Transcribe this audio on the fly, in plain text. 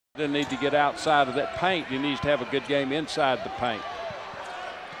Doesn't need to get outside of that paint. He needs to have a good game inside the paint.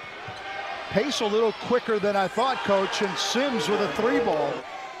 Pace a little quicker than I thought, Coach, and Sims with a 3-ball.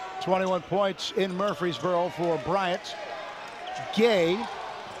 21 points in Murfreesboro for Bryant. Gay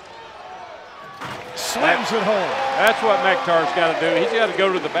slams it home. That's what Mektar's got to do. He's got to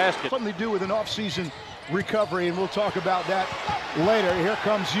go to the basket. Something to do with an off-season recovery, and we'll talk about that later. Here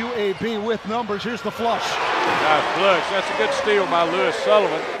comes UAB with numbers. Here's the flush. Nice flush. That's a good steal by Lewis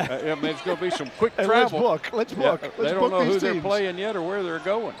Sullivan. I mean, it's going to be some quick travel. Let's book. Yeah, they don't know who they're playing yet or where they're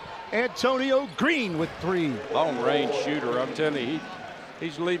going. Antonio Green with 3. Long-range shooter. I'm telling you,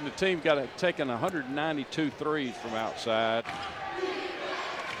 he's leading the team. Taken 192 threes from outside.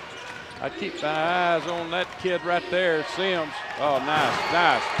 I keep my eyes on that kid right there, Sims. Oh,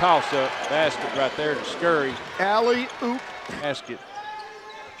 nice toss-up basket right there to Scurry. Alley-oop. Basket.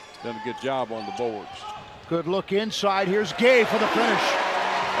 Done a good job on the boards. Good look inside. Here's Gay for the finish.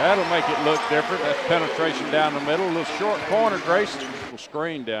 That'll make it look different. That's penetration down the middle. A little short corner, Grace. A little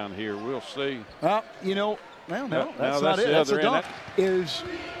screen down here. We'll see. You know, well, no, that's no, not it. That's a dunk. That is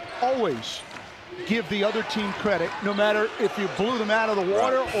always give the other team credit, no matter if you blew them out of the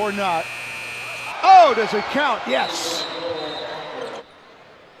water or not. Oh, does it count? Yes.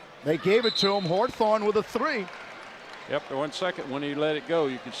 They gave it to him. Hawthorne with a 3. Yep, the 1 second when he let it go,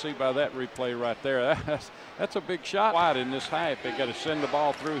 you can see by that replay right there. That's a big shot wide in this half. They got to send the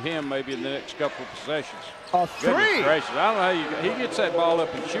ball through him maybe in the next couple of possessions. A 3. Goodness gracious. I don't know how he gets that ball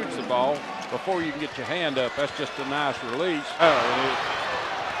up and shoots the ball before you can get your hand up. That's just a nice release.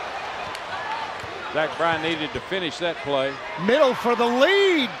 Zach Bryan needed to finish that play. Middle for the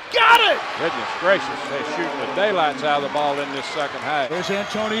lead. Got it! Goodness gracious. They're shooting the daylights out of the ball in this second half. There's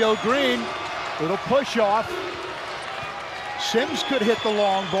Antonio Green. Little push off. Sims could hit the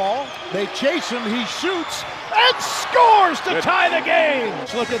long ball. They chase him. He shoots and scores to tie the game.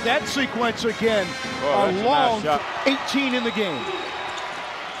 Let's look at that sequence again. Oh, a long nice 18 in the game.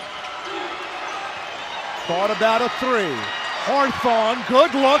 Thought about a 3. Hawthorne,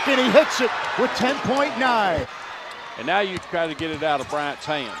 good look, and he hits it with 10.9. And now you try to get it out of Bryant's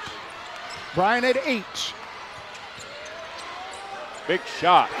hands. Bryant at 8. Big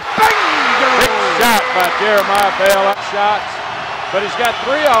shot. Bingo! Big shot by Jeremiah Bell. Shots. But he's got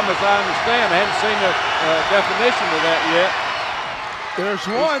 3 of them, as I understand. I haven't seen the definition of that yet. There's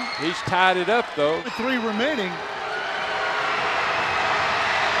one. He's tied it up, though. 3 remaining.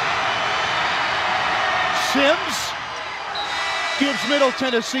 Sims gives Middle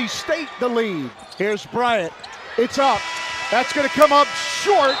Tennessee State the lead. Here's Bryant. It's up. That's going to come up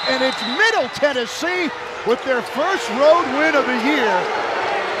short, and it's Middle Tennessee with their first road win of the year.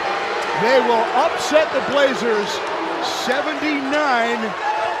 They will upset the Blazers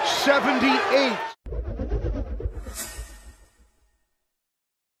 79-78.